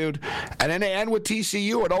altitude. And then they end with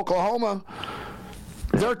TCU at Oklahoma.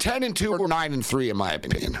 They're 10-2 or 9-3 in my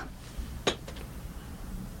opinion.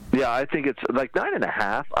 Yeah, I think it's like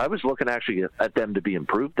 9.5. I was looking actually at them to be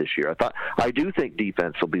improved this year. I do think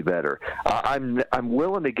defense will be better. I'm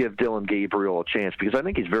willing to give Dylan Gabriel a chance because I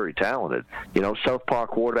think he's very talented. Southpaw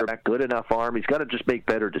quarterback, good enough arm. He's got to just make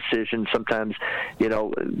better decisions. Sometimes,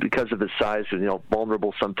 because of his size,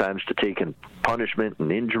 vulnerable sometimes to taking punishment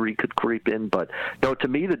and injury could creep in. But no, to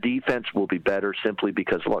me, the defense will be better simply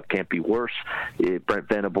because look, can't be worse. Brent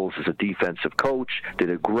Venables is a defensive coach. Did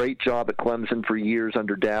a great job at Clemson for years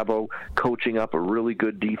under Dabo, coaching up a really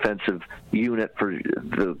good defensive unit for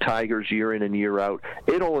the Tigers year in and year out.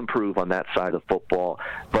 It'll improve on that side of football.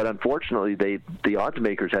 But unfortunately, the odds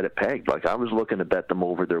makers had it pegged. Like I was looking to bet them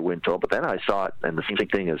over their win total, but then I saw it, and the same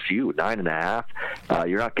thing as you, 9.5.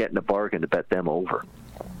 You're not getting a bargain to bet them over.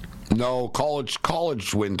 No,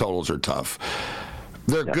 college win totals are tough.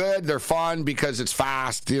 They're good. They're fun because it's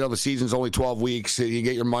fast. The season's only 12 weeks. You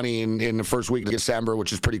get your money in the first week of December,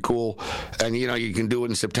 which is pretty cool. And, you can do it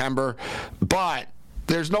in September. But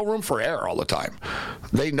there's no room for error all the time.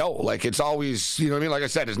 They know, it's always, like I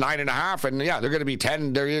said, it's 9.5, and yeah, they're going to be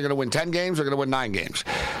 10. They're either going to win 10 games or going to win 9 games.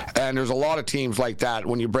 And there's a lot of teams like that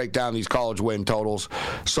when you break down these college win totals.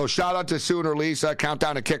 So shout out to Sooner Lisa.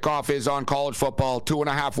 Countdown to kickoff is on college football.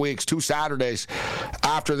 2.5 weeks, 2 Saturdays.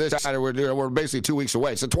 After this Saturday, we're basically 2 weeks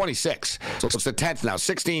away. It's the 26th. So it's the 10th now.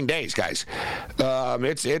 16 days, guys.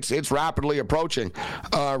 It's rapidly approaching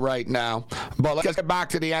right now. But let's get back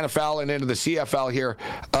to the NFL and into the CFL here.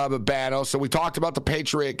 Babano. So we talked about the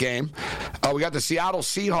Patriot game. We got the Seattle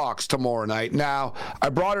Seahawks tomorrow night. Now, I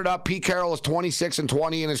brought it up. Pete Carroll is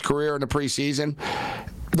 26-20 in his career in the preseason.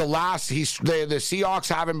 The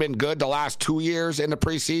Seahawks haven't been good the last 2 years in the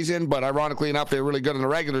preseason, but ironically enough, they're really good in the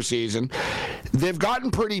regular season. They've gotten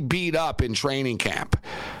pretty beat up in training camp.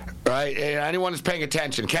 Right? Anyone that's paying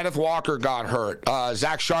attention, Kenneth Walker got hurt.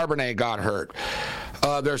 Zach Charbonnet got hurt.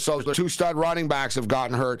 Their 2 stud running backs have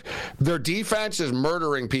gotten hurt. Their defense is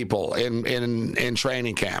murdering people in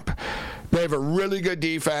training camp. They have a really good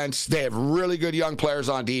defense. They have really good young players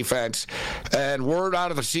on defense. And word out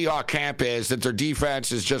of the Seahawk camp is that their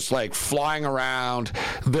defense is just flying around.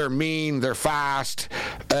 They're mean. They're fast.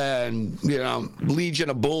 And, Legion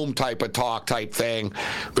of Boom type thing.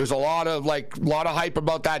 There's a lot of hype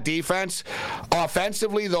about that defense.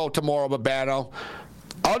 Offensively, though, tomorrow, Babano,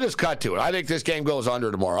 I'll just cut to it. I think this game goes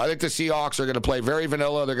under tomorrow. I think the Seahawks are going to play very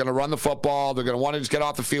vanilla. They're going to run the football. They're going to want to just get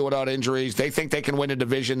off the field without injuries. They think they can win a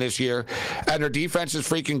division this year. And their defense is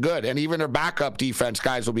freaking good. And even their backup defense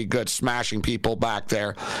guys will be good, smashing people back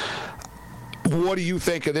there. What do you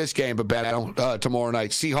think of this game, Babano, tomorrow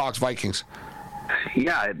night? Seahawks-Vikings.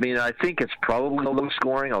 Yeah, I think it's probably low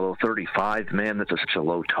scoring, although 35, man, that's such a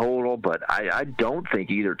low total. But I don't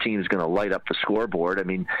think either team is going to light up the scoreboard.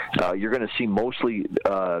 You're going to see mostly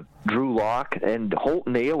Drew Lock and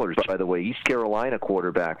Holton Ahlers, by the way, East Carolina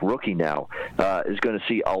quarterback, rookie now, is going to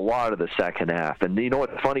see a lot of the second half. And you know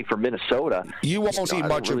what's funny for Minnesota? You won't see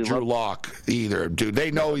much of Drew Lock either, dude.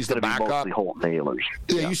 They know he's the backup. Mostly Holton Ahlers.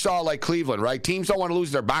 Yeah, you saw Cleveland, right? Teams don't want to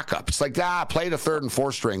lose their backup. It's play the 3rd and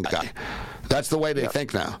 4th string guy. That's the way they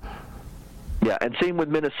think now. Yeah, and same with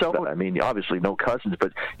Minnesota. Obviously no Cousins,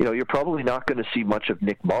 but you're probably not going to see much of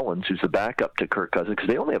Nick Mullins, who's the backup to Kirk Cousins, because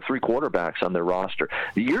they only have 3 quarterbacks on their roster.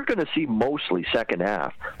 You're going to see mostly second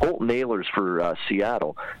half. Holton Ahlers for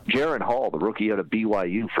Seattle, Jaron Hall, the rookie out of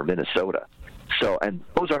BYU for Minnesota. So, and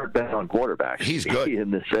those aren't bad on quarterbacks. He's good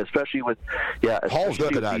in this, especially with Hall's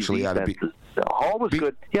good actually. Hall was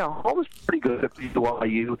good. Yeah, Hall was pretty good at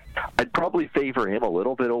BYU. I'd probably favor him a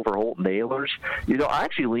little bit over Holton Ahlers. I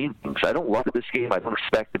actually lean. I don't love this game. I don't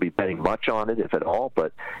expect to be betting much on it, if at all.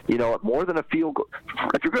 But more than a field goal.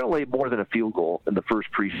 If you're going to lay more than a field goal in the first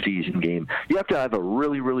preseason game, you have to have a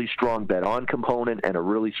really, really strong bet on component and a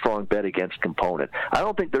really strong bet against component. I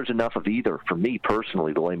don't think there's enough of either for me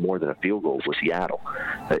personally to lay more than a field goal with Seattle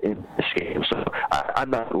in this game. So I'm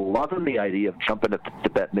not loving the idea of jumping to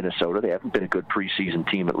bet Minnesota. They haven't been a good preseason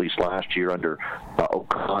team, at least last year under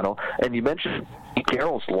O'Connell. And you mentioned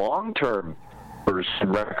Carroll's long-term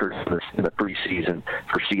record in the preseason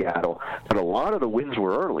for Seattle, but a lot of the wins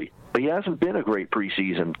were early. But he hasn't been a great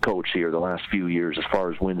preseason coach here the last few years as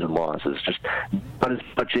far as wins and losses. Just not as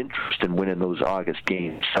much interest in winning those August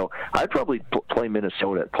games. So I'd probably play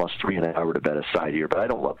Minnesota at +3.5 to bet a side here, but I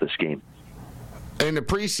don't love this game. In the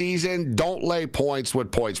preseason, don't lay points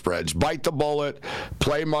with point spreads. Bite the bullet,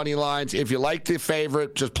 play money lines. If you like the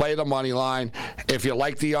favorite, just play the money line. If you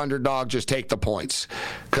like the underdog, just take the points.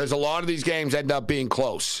 Because a lot of these games end up being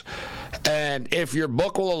close. And if your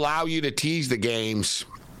book will allow you to tease the games,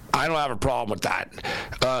 I don't have a problem with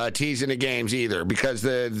that, teasing the games either, because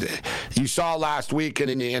you saw last week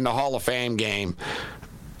in the Hall of Fame game,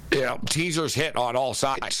 teasers hit on all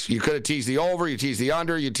sides. You could have teased the over, you teased the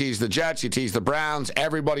under, you teased the Jets, you teased the Browns.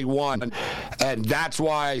 Everybody won, and that's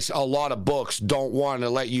why a lot of books don't want to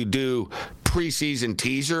let you do preseason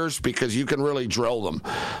teasers, because you can really drill them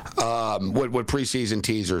with preseason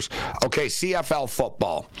teasers. Okay, CFL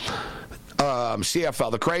football. CFL,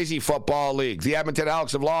 the crazy football league. The Edmonton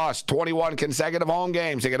Elks have lost 21 consecutive home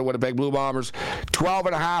games. They got the Winnipeg Blue Bombers.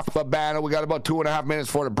 12.5 for Banner. We got about 2.5 minutes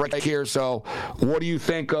for the break here. So what do you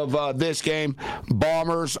think of this game?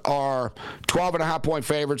 Bombers are 12.5-point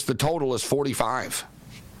favorites. The total is 45.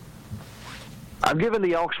 I'm giving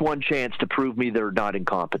the Elks one chance to prove me they're not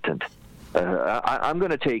incompetent. I'm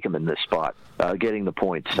going to take them in this spot, getting the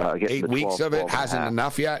points. 8 weeks of it hasn't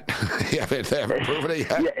enough yet. They haven't proven it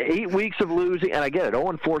yet. Yeah, 8 weeks of losing, and I get it.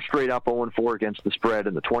 0-4 straight up, 0-4 against the spread,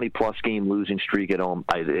 and the 20-plus game losing streak at home.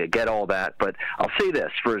 I get all that, but I'll say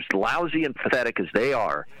this: for as lousy and pathetic as they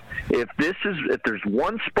are, if there's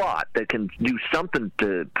one spot that can do something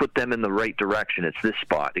to put them in the right direction, it's this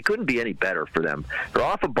spot. It couldn't be any better for them. They're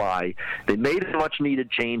off a bye. They made a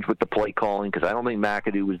much-needed change with the play calling, because I don't think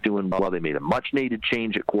McAdoo was doing well. They made a much-needed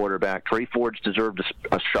change at quarterback. Trey Ford's deserved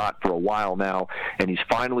a shot for a while now, and he's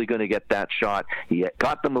finally going to get that shot. He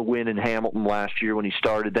got them a win in Hamilton last year when he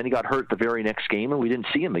started. Then he got hurt the very next game, and we didn't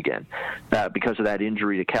see him again because of that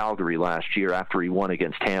injury to Calgary last year after he won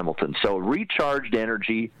against Hamilton. So recharged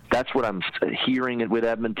energy. That's what I'm hearing with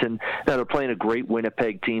Edmonton. Now, they're playing a great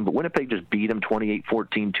Winnipeg team, but Winnipeg just beat them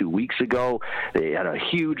 28-14 2 weeks ago. They had a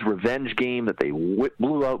huge revenge game that they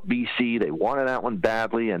blew out BC. They wanted that one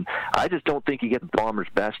badly, and I just don't think you get the Bombers'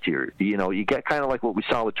 best here. You get kind of like what we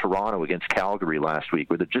saw with Toronto against Calgary last week,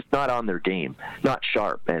 where they're just not on their game, not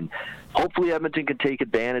sharp. And hopefully Edmonton can take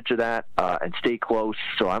advantage of that and stay close.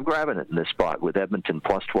 So I'm grabbing it in this spot with Edmonton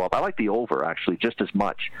plus 12. I like the over, actually, just as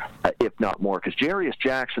much, if not more, because Jarius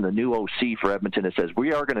Jackson, the new OC for Edmonton, says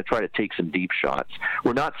we are going to try to take some deep shots.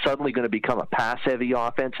 We're not suddenly going to become a pass-heavy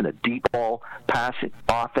offense and a deep ball passing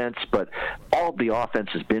offense, but all the offense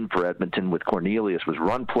has been for Edmonton with Cornelius was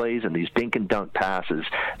run plays and these dink and dunk passes.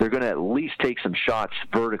 They're going to at least take some shots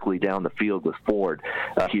vertically down the field with Ford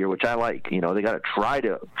here, which I like. They got to try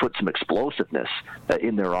to put some explosiveness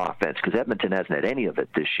in their offense, because Edmonton hasn't had any of it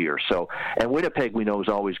this year. So, and Winnipeg, we know, is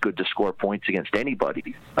always good to score points against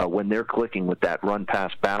anybody when they're clicking with that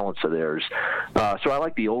run-pass balance of theirs. So I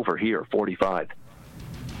like the over here, 45.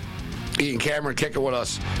 Ian Cameron kicking with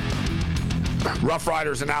us. Rough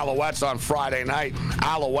Riders and Alouettes on Friday night.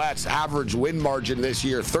 Alouettes average win margin this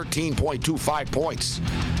year, 13.25 points.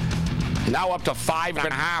 Now up to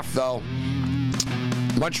 5.5, though.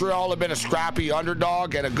 Montreal have been a scrappy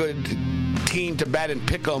underdog and a good team to bet in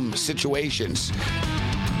pick'em situations.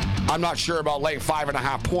 I'm not sure about laying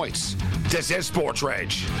 5.5 points. This is Sports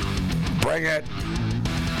Rage. Bring it.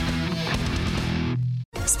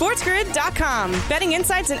 SportsGrid.com. Betting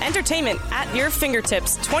insights and entertainment at your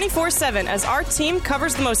fingertips 24/7 as our team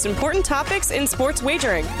covers the most important topics in sports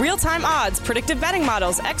wagering. Real-time odds, predictive betting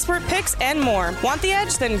models, expert picks, and more. Want the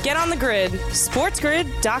edge? Then get on the grid.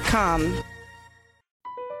 SportsGrid.com.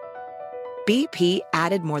 BP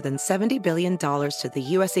added more than $70 billion to the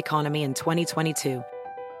U.S. economy in 2022.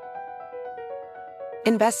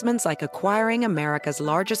 Investments like acquiring America's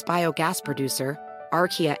largest biogas producer,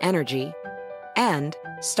 Archaea Energy, and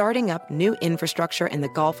starting up new infrastructure in the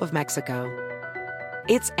Gulf of Mexico.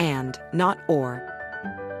 It's and, not or.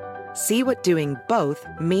 See what doing both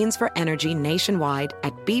means for energy nationwide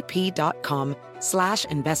at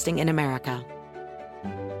bp.com/investing in America.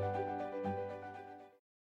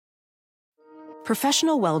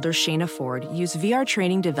 Professional welder Shayna Ford used VR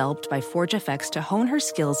training developed by ForgeFX to hone her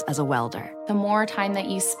skills as a welder. The more time that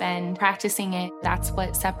you spend practicing it, that's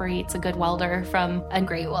what separates a good welder from a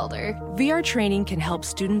great welder. VR training can help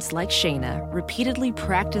students like Shayna repeatedly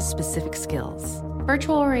practice specific skills.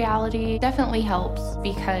 Virtual reality definitely helps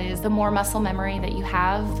because the more muscle memory that you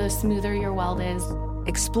have, the smoother your weld is.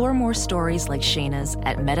 Explore more stories like Shayna's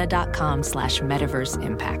at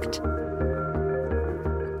meta.com/metaverseimpact.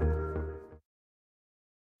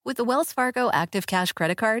 With the Wells Fargo Active Cash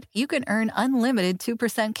Credit Card, you can earn unlimited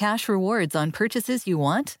 2% cash rewards on purchases you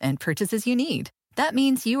want and purchases you need. That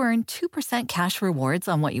means you earn 2% cash rewards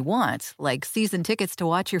on what you want, like season tickets to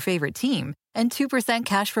watch your favorite team, and 2%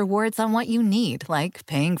 cash rewards on what you need, like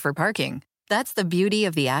paying for parking. That's the beauty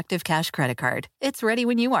of the Active Cash Credit Card. It's ready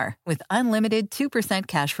when you are, with unlimited 2%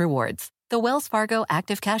 cash rewards. The Wells Fargo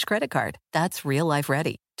Active Cash Credit Card. That's real life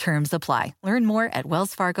ready. Terms apply. Learn more at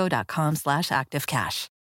wellsfargo.com/activecash.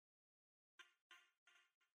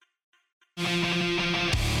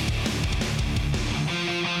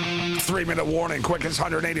 3-minute warning. Quickest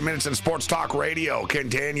 180 minutes in sports talk radio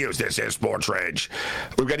continues. This is Sports Rage.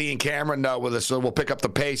 We've got Ian Cameron with us, so we'll pick up the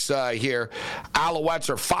pace here. Alouettes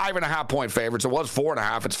are 5.5-point favorites. It was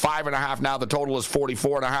 4.5. It's 5.5 now. The total is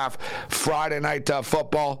 44.5. Friday night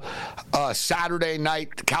football. Saturday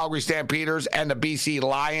night, Calgary Stampeders and the BC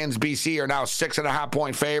Lions. BC are now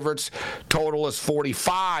 6.5-point favorites. Total is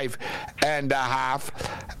 45.5.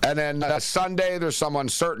 And then Sunday, there's some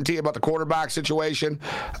uncertainty about the quarterback situation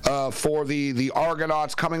for the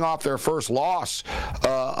Argonauts coming off their first loss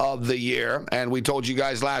of the year. And we told you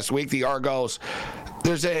guys last week the Argos,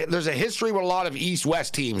 there's a history with a lot of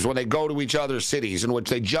East-West teams when they go to each other's cities in which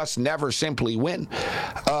they just never simply win.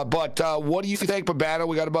 But what do you think, Babano?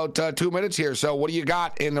 We got about 2 minutes here. So what do you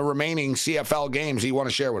got in the remaining CFL games you want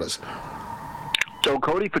to share with us? So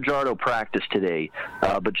Cody Fajardo practiced today,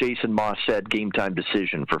 but Jason Moss said game time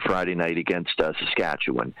decision for Friday night against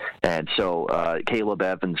Saskatchewan. And so Caleb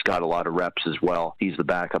Evans got a lot of reps as well. He's the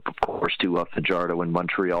backup, of course, to Fajardo in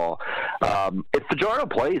Montreal. If Fajardo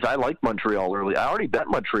plays, I like Montreal early. I already bet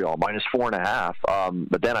Montreal -4.5,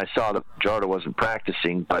 but then I saw that Fajardo wasn't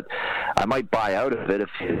practicing, but I might buy out of it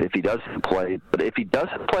if he doesn't play. But if he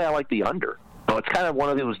doesn't play, I like the under. So it's kind of one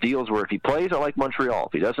of those deals where if he plays, I like Montreal.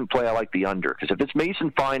 If he doesn't play, I like the under. Because if it's Mason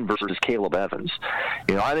Fine versus Caleb Evans,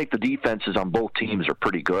 I think the defenses on both teams are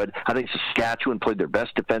pretty good. I think Saskatchewan played their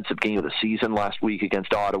best defensive game of the season last week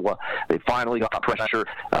against Ottawa. They finally got pressure.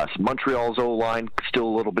 Montreal's O-line still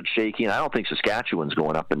a little bit shaky, and I don't think Saskatchewan's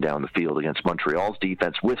going up and down the field against Montreal's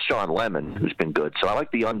defense with Sean Lemon, who's been good. So I like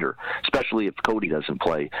the under, especially if Cody doesn't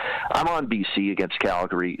play. I'm on BC against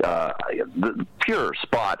Calgary. The pure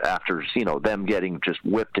spot after, them getting just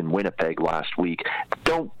whipped in Winnipeg last week.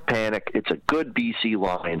 Don't panic. It's a good BC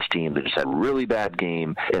Lions team that just had a really bad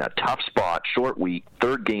game in a tough spot, short week,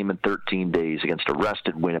 third game in 13 days against a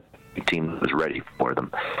rested Winnipeg team that was ready for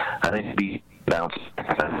them. I think BC bounce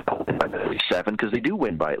by at least 7 because they do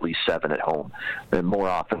win by at least 7 at home, and more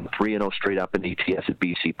often 3-0 straight up in ATS at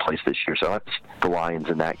BC plays this year. So that's the Lions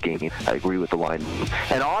in that game. I agree with the line.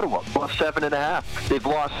 And Ottawa plus 7.5. They've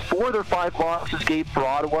lost 4 of their 5 losses. Gabe, for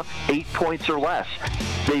Ottawa, 8 points or less.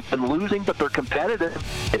 They've been losing, but they're competitive.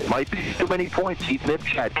 It might be too many points even if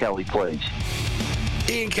Chad Kelly plays.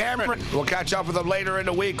 Ian Cameron. We'll catch up with him later in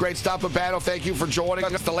the week. Great stuff with Battle. Thank you for joining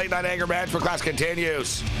us. The Late Night Anger Management class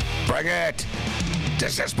continues. Bring it.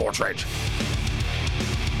 This is Sports Rage.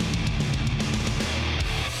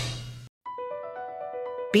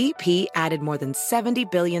 BP added more than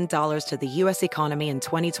 $70 billion to the U.S. economy in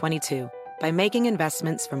 2022 by making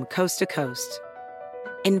investments from coast to coast.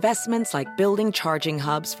 Investments like building charging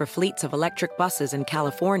hubs for fleets of electric buses in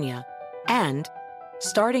California and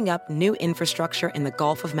starting up new infrastructure in the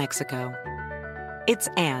Gulf of Mexico. It's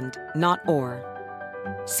and, not or.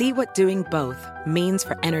 See what doing both means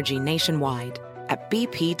for energy nationwide at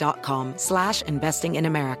bp.com/investing in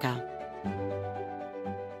America.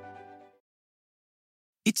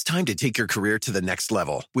 It's time to take your career to the next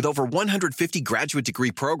level. With over 150 graduate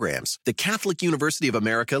degree programs, the Catholic University of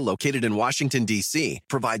America, located in Washington, D.C.,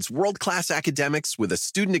 provides world-class academics with a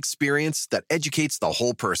student experience that educates the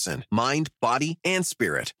whole person, mind, body, and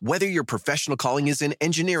spirit. Whether your professional calling is in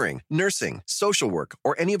engineering, nursing, social work,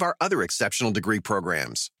 or any of our other exceptional degree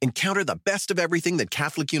programs, encounter the best of everything that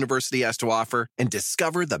Catholic University has to offer and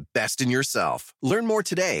discover the best in yourself. Learn more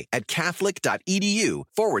today at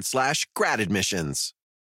catholic.edu/grad admissions.